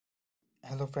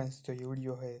Hello friends, तो ये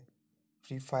video है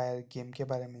फ्री फायर गेम के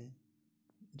बारे में,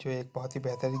 जो एक बहुत ही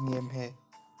बेहतरीन गेम है।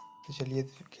 तो चलिए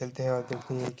खेलते हैं और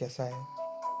देखते हैं ये कैसा है।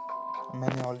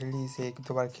 मैंने ऑलरेडी इसे एक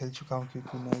दो बार खेल चुका हूँ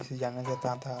क्योंकि मैं इसे जानना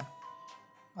चाहता था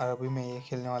और अभी मैं ये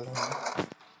खेलने वाला हूँ।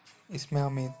 इसमें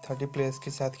हमें 30 प्लेयर्स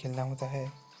के साथ खेलना होता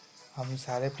है। हम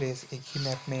सारे प्लेयर्स एक ही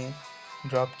मैप में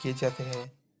ड्रॉप किए जाते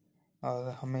हैं और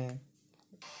हमें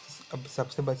अब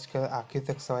सबसे बचकर आखिर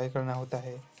तक सर्वाइव करना होता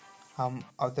है। हम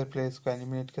अदर प्लेयर्स को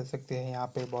एलिमिनेट कर सकते हैं। यहाँ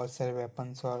पे बहुत सारे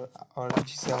वेपन्स और भी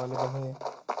चीज़ें अवेलेबल है।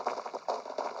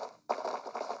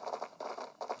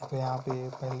 तो यहाँ पे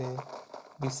पहले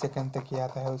 20 सेकंड तक ये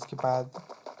आता है, उसके बाद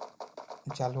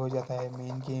चालू हो जाता है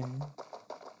मेन गेम।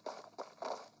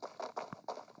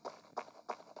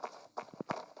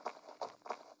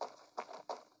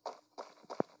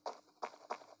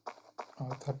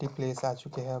 और 30 प्लेयर्स आ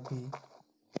चुके हैं अभी,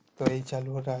 तो यही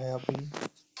चालू हो रहा है अभी।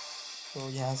 तो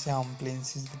यहाँ से हम प्लेन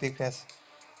से देख रहे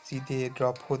सीधे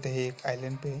ड्रॉप होते हैं एक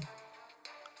आइलैंड पे,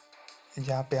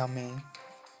 जहाँ पे हमें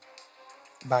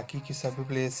बाकी के सभी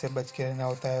प्लेयर्स से बच के रहना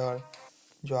होता है और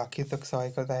जो आखिर तक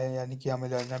सर्वाइव करता है, यानी कि हमें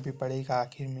लड़ना भी पड़ेगा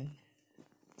आखिर में।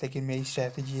 लेकिन मेरी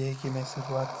स्ट्रैटेजी है कि मैं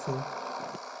शुरुआत से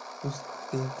कुछ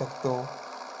देर तक तो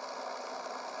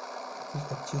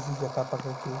कुछ अच्छी सी जगह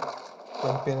पकड़ के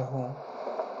वहीं पे रहूं,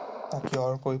 ताकि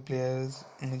और कोई प्लेयर्स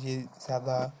मुझे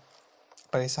ज़्यादा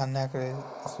परेशान ना करे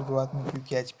शुरुआत में,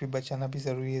 क्योंकि एचपी बचाना भी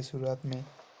ज़रूरी है। शुरुआत में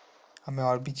हमें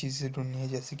और भी चीज़ें ढूंढनी है,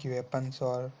 जैसे कि वेपन्स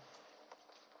और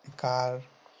कार,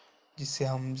 जिससे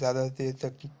हम ज़्यादा देर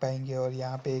तक टिक पाएंगे। और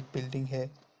यहाँ पे एक बिल्डिंग है,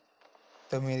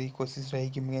 तो मेरी कोशिश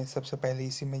रहेगी मैं सबसे पहले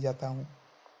इसी में जाता हूँ,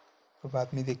 तो बाद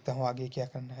में देखता हूँ आगे क्या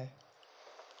करना है।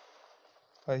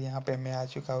 और यहाँ पे मैं आ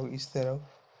चुका हूँ इस तरफ।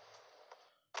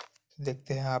 तो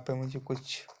देखते हैं यहाँ पे मुझे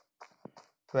कुछ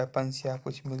वेपन्स या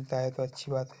कुछ मिलता है तो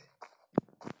अच्छी बात है,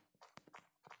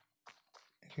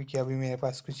 क्योंकि अभी मेरे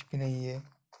पास कुछ भी नहीं है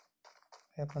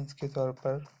वेपन्स के तौर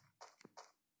पर।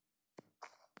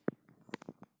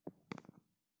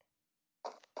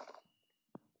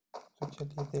 तो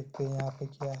चलिए देखते हैं यहाँ पे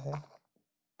क्या है।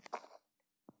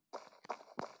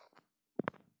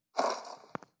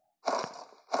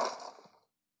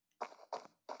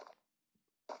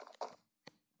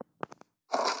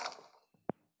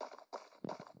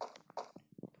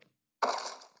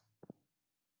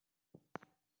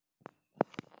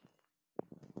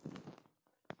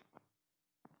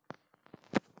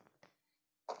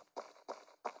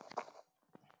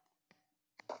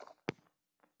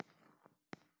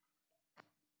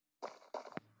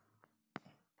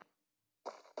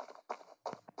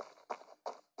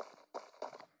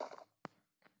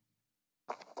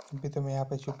 अभी तो मैं यहाँ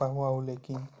पे छुपा हुआ हूँ,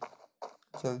 लेकिन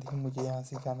जल्दी ही मुझे यहाँ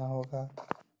से जाना होगा।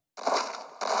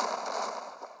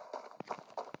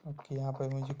 ओके, यहाँ पे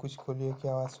मुझे कुछ गोलियों की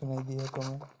आवाज़ सुनाई दी है, तो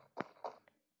मैं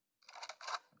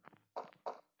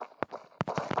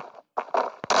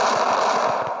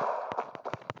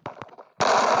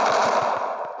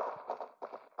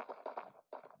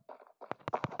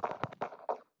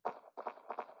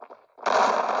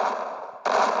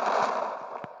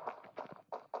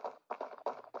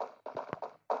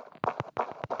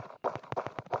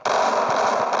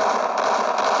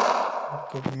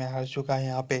क्योंकि मैं हार चुका है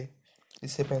यहाँ पे।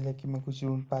 इससे पहले कि मैं कुछ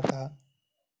ढूंढ पाता,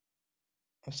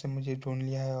 उससे मुझे ढूंढ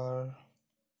लिया है। और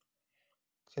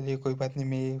चलिए कोई बात नहीं,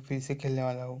 मैं फिर से खेलने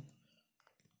वाला हूँ।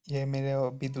 यह मेरे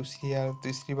अभी दूसरी या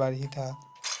तीसरी बार ही था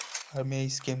और मैं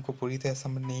इस गेम को पूरी तरह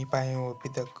समझ नहीं पाया हूँ अभी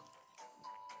तक,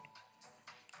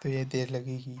 तो ये देर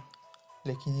लगेगी।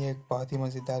 लेकिन ये एक बहुत ही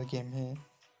मज़ेदार गेम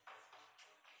है।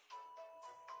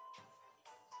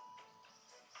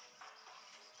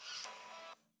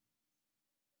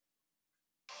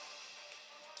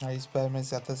 और इस बार मैं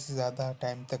ज़्यादा से ज़्यादा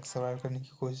टाइम तक सर्वाइव करने की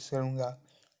कोशिश करूँगा,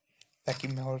 ताकि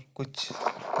मैं और कुछ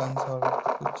गन्स और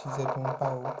कुछ चीज़ें ढूंढ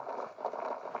पाऊँ।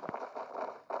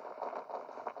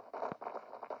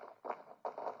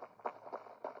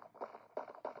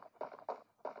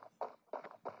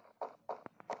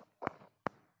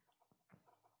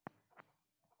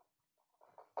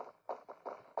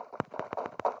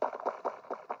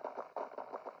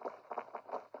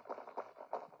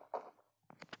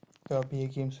 तो अभी ये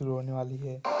गेम शुरू होने वाली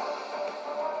है। इस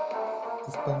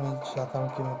पर मैं चाहता हूँ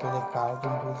कि मैं पहले कार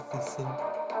ढूंढूँ, जिससे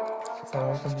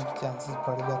सर्वाइव करने के चांसेस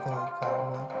बढ़ जाते हैं कार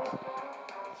में।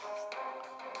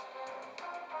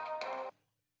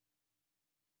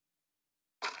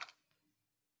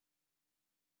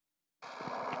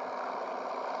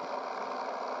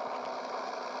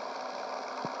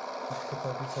 तो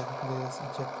अभी सभी प्लेयर्स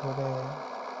इजेक्ट हो रहे हैं।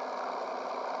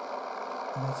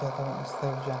 मैं चाहता हूँ इस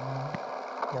तरफ जाना,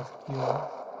 लेफ्ट की ओर।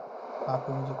 वहाँ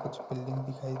पे मुझे कुछ बिल्डिंग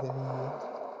दिखाई दे रही है।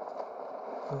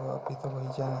 तो अभी तो वही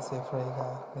जाना सेफ रहेगा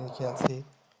मेरे ख्याल से।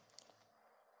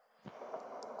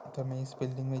 तो मैं इस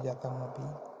बिल्डिंग में जाता हूँ अभी।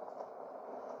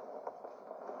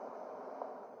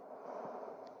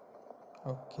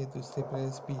 ओके, दूसरे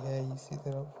प्लेयर्स भी है इसी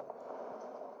तरफ,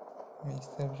 मैं इस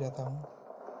तरफ जाता हूँ।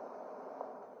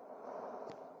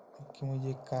 ओके, मुझे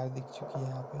एक कार दिख चुकी है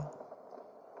यहाँ पे।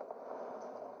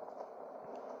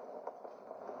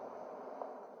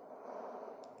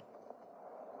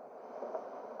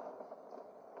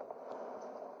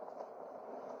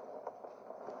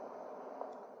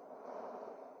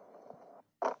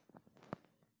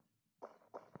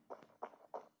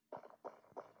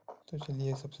 तो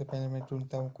चलिए, सबसे पहले मैं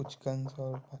ढूंढता हूँ कुछ गन्स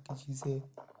और बाकी चीज़ें।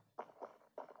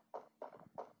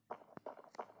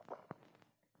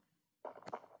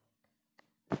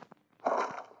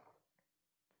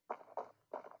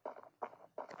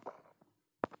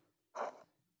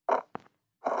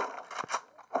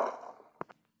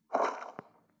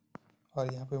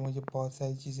 और यहाँ पे मुझे बहुत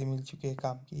सारी चीज़ें मिल चुकी है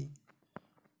काम की।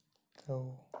 तो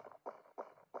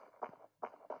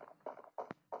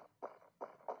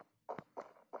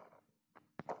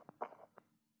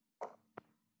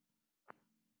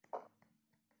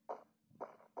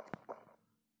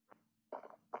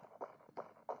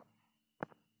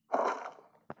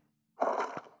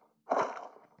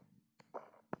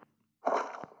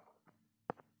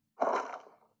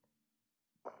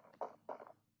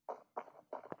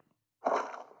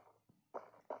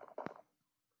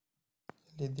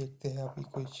ये देखते हैं अभी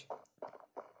कोई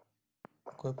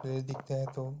प्लेयर दिखता है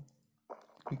तो,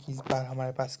 क्योंकि इस बार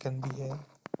हमारे पास गन भी है।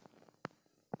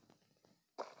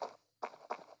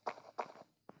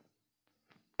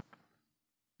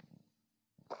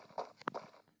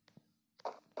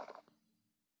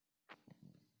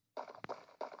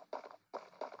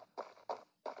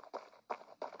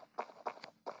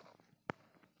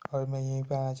 और मैं यहीं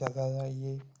पे आना चाहता था,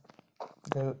 ये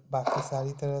इधर बाकी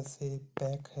सारी तरह से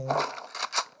पैक है।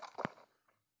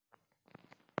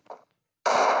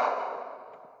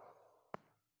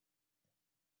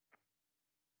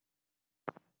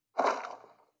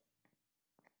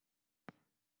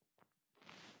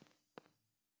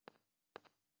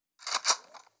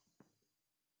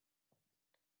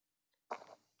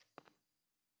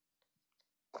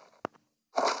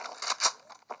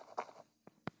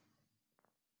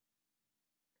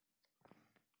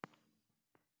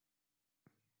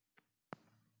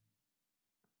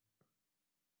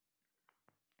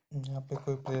 यहाँ पे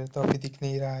कोई प्लेयर तो अभी दिख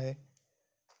नहीं रहा है।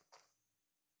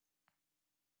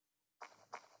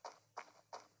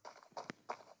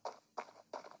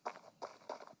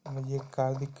 मुझे एक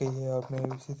कार दिख गई है और मैं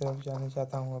उसी तरफ जाना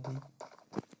चाहता हूँ अभी।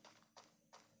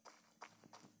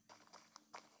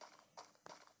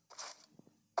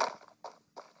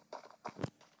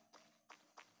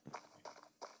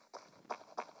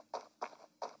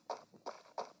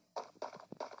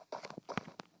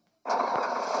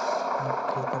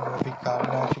 ओके, तो मैं अभी कार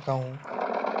में आ चुका हूँ,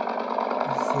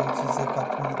 इससे चीज़ें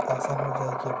काफ़ी आसान हो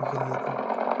जाएगी अभी के लिए।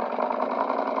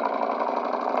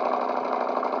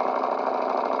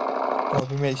 तो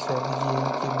अभी मेरी स्ट्रेटजी ये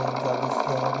है कि मैं ज़्यादा से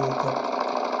ज़्यादा देर तक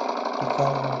टिका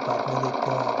रहूँ, बाद में देखते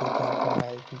हैं आगे क्या करना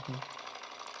है,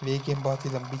 क्योंकि ये गेम बहुत ही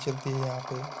लंबी चलती है यहाँ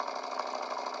पे।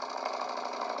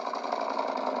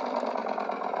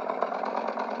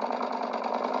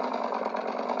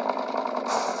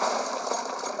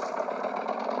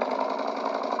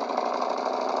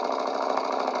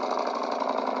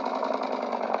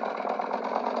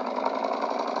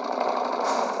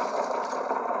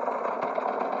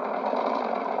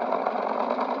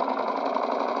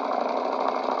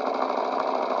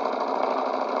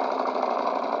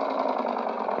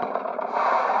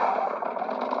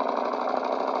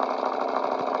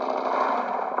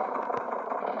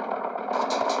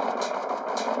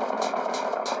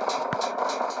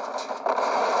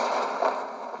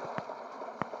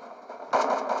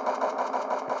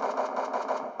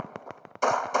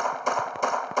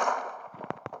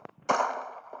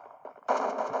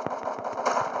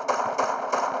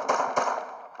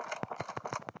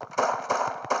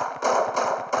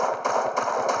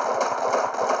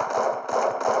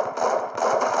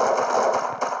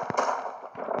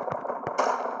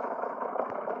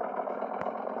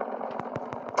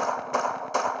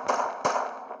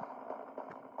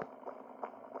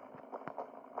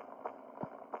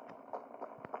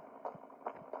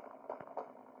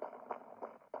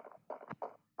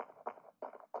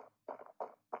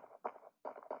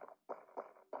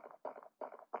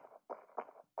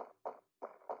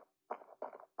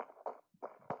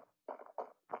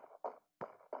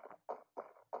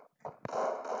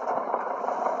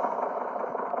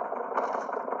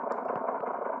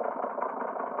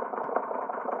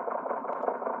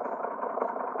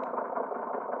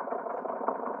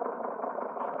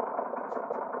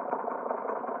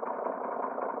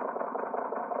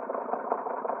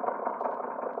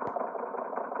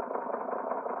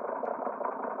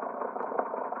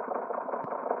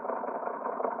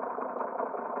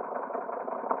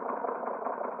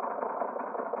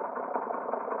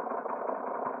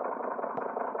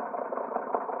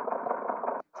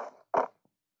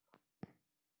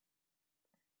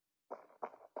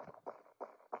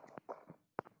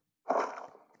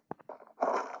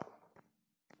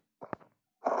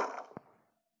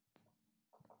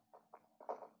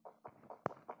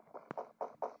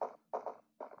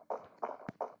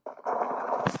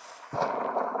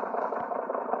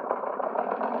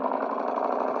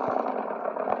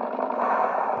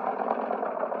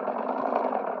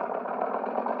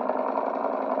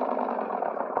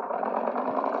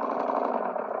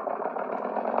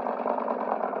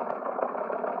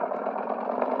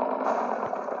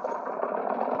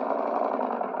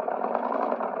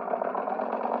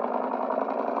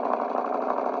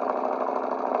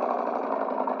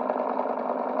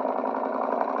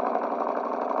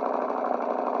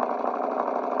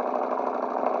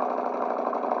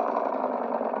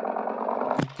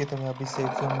 के तो मैं अभी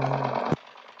सेफ जोन में हूँ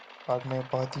और मैं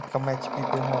बहुत ही कम एचपी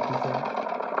पे हूँ अभी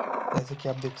तो। जैसे कि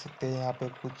आप देख सकते हैं यहाँ पे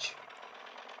कुछ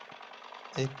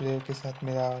एक प्लेयर के साथ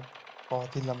मेरा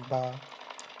बहुत ही लंबा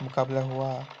मुकाबला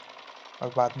हुआ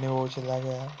और बाद में वो चला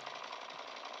गया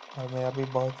और मेरा भी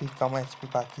बहुत ही कम एचपी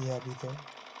बाकी है अभी तो।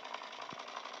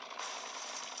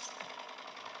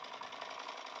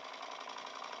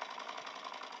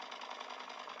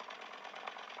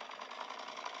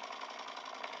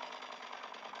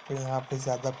 तो यहाँ पे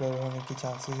ज़्यादा प्लेयर होने के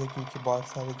चांसेस है क्योंकि बहुत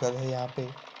सारे घर है यहाँ पे।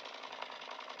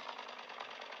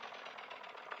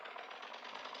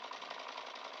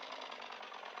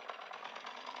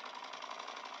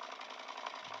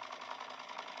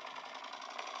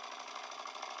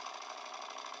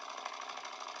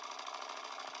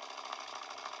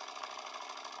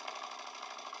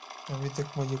 अभी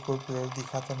तक मुझे कोई प्लेयर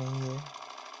दिखा तो नहीं है।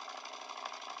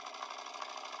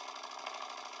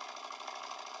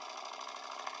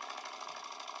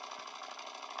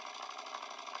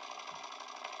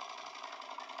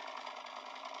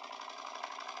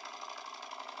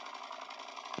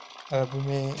 और अभी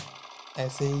मैं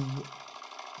ऐसे ही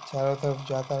चारों तरफ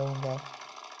जाता रहूँगा।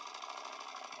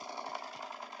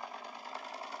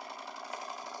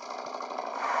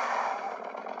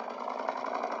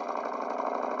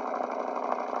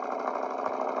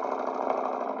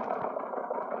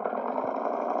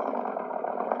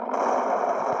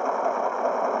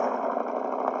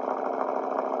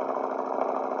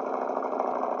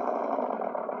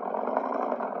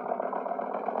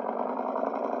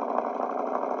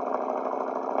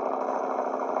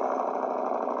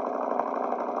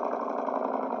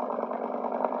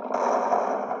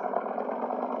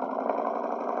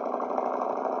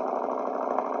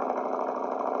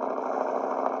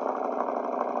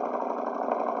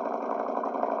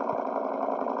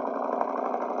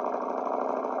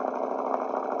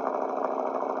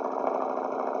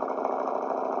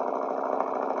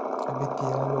 अभी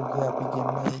 13 लोग हैं अभी गेम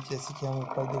में, जैसे कि हम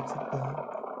ऊपर देख सकते हैं।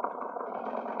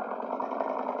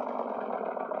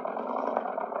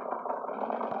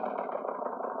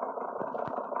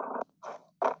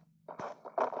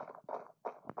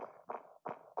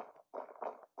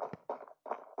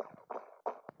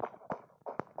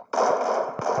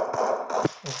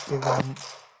 उसके बाद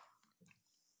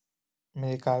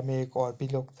मेरे कार में एक और भी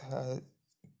लोग था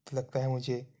लगता है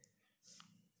मुझे।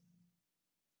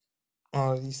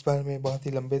 और इस बार मैं बहुत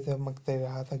ही लंबे तक तय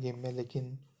रहा था गेम में,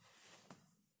 लेकिन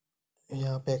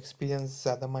यहाँ पे एक्सपीरियंस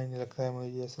ज़्यादा मायने रखता है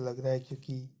मुझे ऐसा लग रहा है,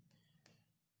 क्योंकि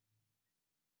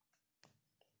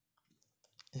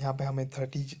यहाँ पे हमें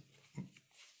 30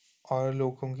 और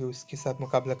लोगों के उसके साथ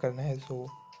मुकाबला करना है। तो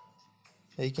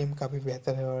ये गेम काफ़ी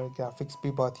बेहतर है और ग्राफिक्स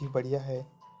भी बहुत ही बढ़िया है।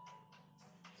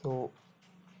 तो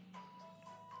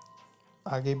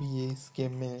आगे भी ये इस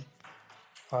गेम में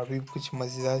और भी कुछ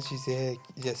मज़ेदार चीज़ें हैं,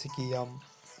 जैसे कि हम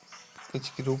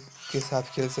कुछ ग्रुप के साथ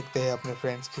खेल सकते हैं अपने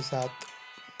फ्रेंड्स के साथ।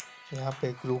 यहाँ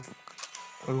पे ग्रुप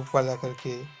ग्रुप वाला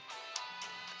करके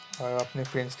और अपने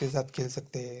फ्रेंड्स के साथ खेल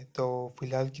सकते हैं। तो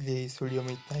फिलहाल के लिए इस वीडियो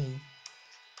में इतना ही।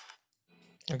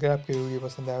 अगर आपको वीडियो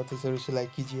पसंद आया तो ज़रूर से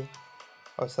लाइक कीजिए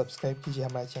और सब्सक्राइब कीजिए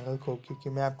हमारे चैनल को, क्योंकि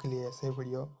मैं आपके लिए ऐसे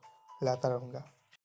वीडियो लाता रहूँगा।